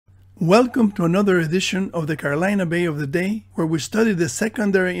Welcome to another edition of the Carolina Bay of the Day, where we study the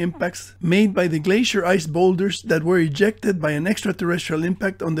secondary impacts made by the glacier ice boulders that were ejected by an extraterrestrial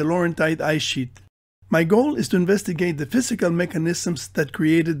impact on the Laurentide ice sheet. My goal is to investigate the physical mechanisms that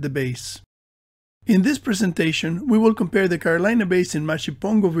created the bays. In this presentation, we will compare the Carolina bays in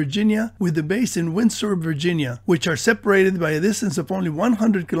Machipongo, Virginia with the bays in Windsor, Virginia, which are separated by a distance of only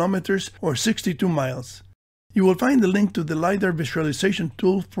 100 kilometers or 62 miles. You will find the link to the LiDAR visualization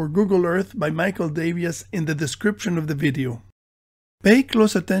tool for Google Earth by Michael Davias in the description of the video. Pay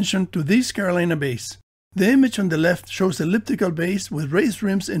close attention to these Carolina bays. The image on the left shows elliptical bays with raised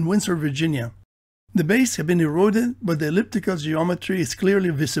rims in Windsor, Virginia. The bays have been eroded, but the elliptical geometry is clearly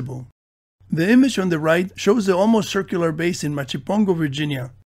visible. The image on the right shows the almost circular bays in Machipongo,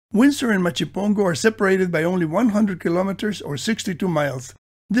 Virginia. Windsor and Machipongo are separated by only 100 kilometers or 62 miles.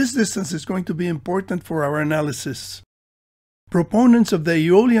 This distance is going to be important for our analysis. Proponents of the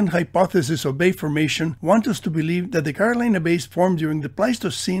Aeolian Hypothesis of bay formation want us to believe that the Carolina bays formed during the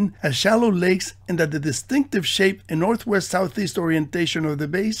Pleistocene as shallow lakes and that the distinctive shape and northwest-southeast orientation of the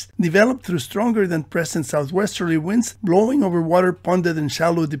bays developed through stronger than present southwesterly winds blowing over water ponded in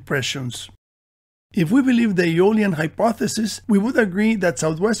shallow depressions. If we believe the Aeolian hypothesis, we would agree that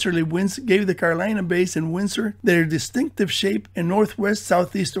southwesterly winds gave the Carolina bays in Windsor their distinctive shape and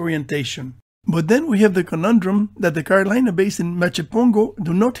northwest-southeast orientation. But then we have the conundrum that the Carolina bays in Machipongo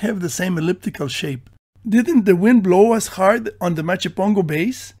do not have the same elliptical shape. Didn't the wind blow as hard on the Machipongo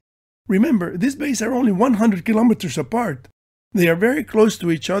bays? Remember, these bays are only 100 kilometers apart. They are very close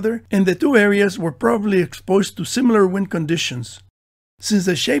to each other, and the two areas were probably exposed to similar wind conditions. Since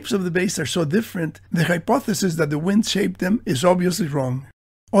the shapes of the bays are so different, the hypothesis that the wind shaped them is obviously wrong.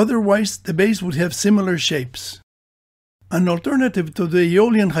 Otherwise, the bays would have similar shapes. An alternative to the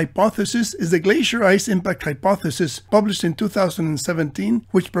Aeolian hypothesis is the Glacier Ice Impact hypothesis, published in 2017,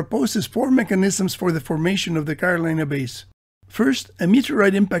 which proposes four mechanisms for the formation of the Carolina bays. First, a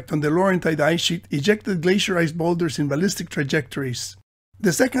meteorite impact on the Laurentide ice sheet ejected glacier ice boulders in ballistic trajectories.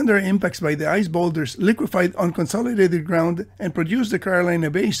 The secondary impacts by the ice boulders liquefied unconsolidated ground and produced the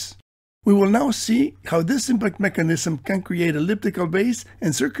Carolina bays. We will now see how this impact mechanism can create elliptical bays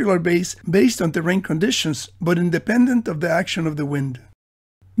and circular bays based on terrain conditions, but independent of the action of the wind.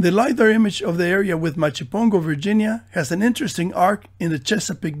 The LiDAR image of the area with Machipongo, Virginia has an interesting arc in the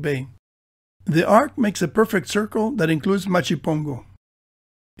Chesapeake Bay. The arc makes a perfect circle that includes Machipongo.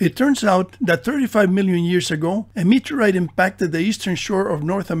 It turns out that 35 million years ago, a meteorite impacted the eastern shore of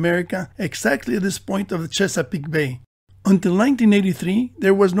North America exactly at this point of the Chesapeake Bay. Until 1983,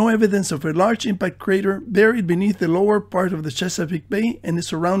 there was no evidence of a large impact crater buried beneath the lower part of the Chesapeake Bay and its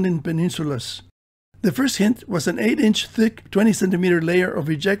surrounding peninsulas. The first hint was an 8-inch thick, 20-centimeter layer of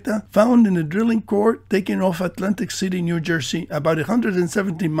ejecta found in a drilling core taken off Atlantic City, New Jersey, about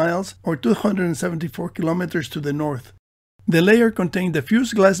 170 miles or 274 kilometers to the north. The layer contained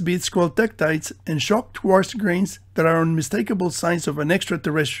diffuse glass beads called tektites and shocked quartz grains that are unmistakable signs of an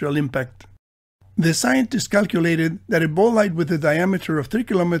extraterrestrial impact. The scientists calculated that a bolide with a diameter of 3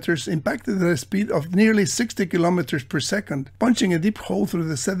 kilometers impacted at a speed of nearly 60 kilometers per second, punching a deep hole through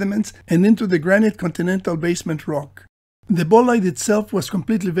the sediments and into the granite continental basement rock. The bolide itself was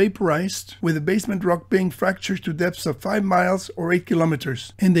completely vaporized, with the basement rock being fractured to depths of 5 miles or 8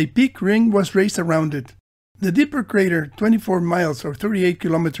 kilometers, and a peak ring was raised around it. The deeper crater, 24 miles or 38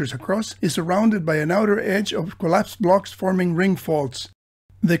 kilometers across, is surrounded by an outer edge of collapsed blocks forming ring faults.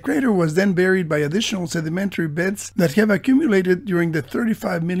 The crater was then buried by additional sedimentary beds that have accumulated during the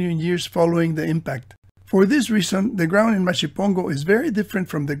 35 million years following the impact. For this reason, the ground in Machipongo is very different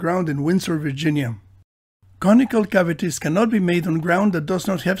from the ground in Windsor, Virginia. Conical cavities cannot be made on ground that does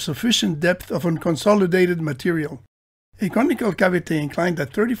not have sufficient depth of unconsolidated material. A conical cavity inclined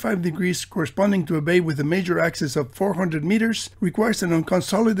at 35 degrees corresponding to a bay with a major axis of 400 meters requires an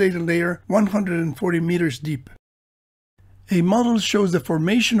unconsolidated layer 140 meters deep. A model shows the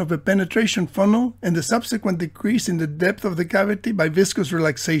formation of a penetration funnel and the subsequent decrease in the depth of the cavity by viscous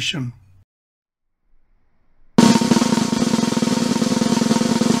relaxation.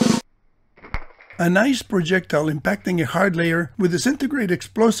 An ice projectile impacting a hard layer will disintegrate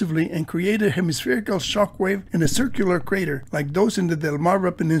explosively and create a hemispherical shock wave in a circular crater like those in the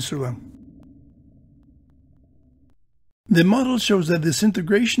Zamora Peninsula. The model shows the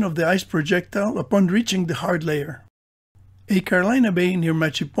disintegration of the ice projectile upon reaching the hard layer. A Carolina bay near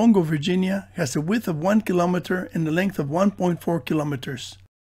Machipongo, Virginia has a width of 1 kilometer and a length of 1.4 kilometers.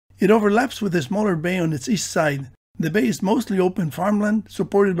 It overlaps with a smaller bay on its east side. The bay is mostly open farmland,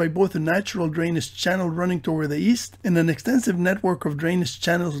 supported by both a natural drainage channel running toward the east and an extensive network of drainage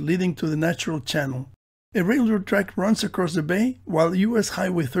channels leading to the natural channel. A railroad track runs across the bay, while US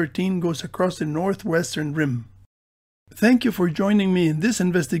Highway 13 goes across the northwestern rim. Thank you for joining me in this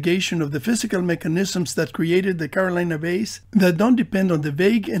investigation of the physical mechanisms that created the Carolina Bays that don't depend on the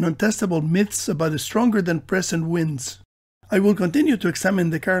vague and untestable myths about the stronger-than-present winds. I will continue to examine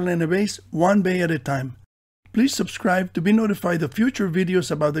the Carolina Bays one bay at a time. Please subscribe to be notified of future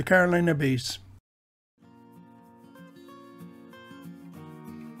videos about the Carolina Bays.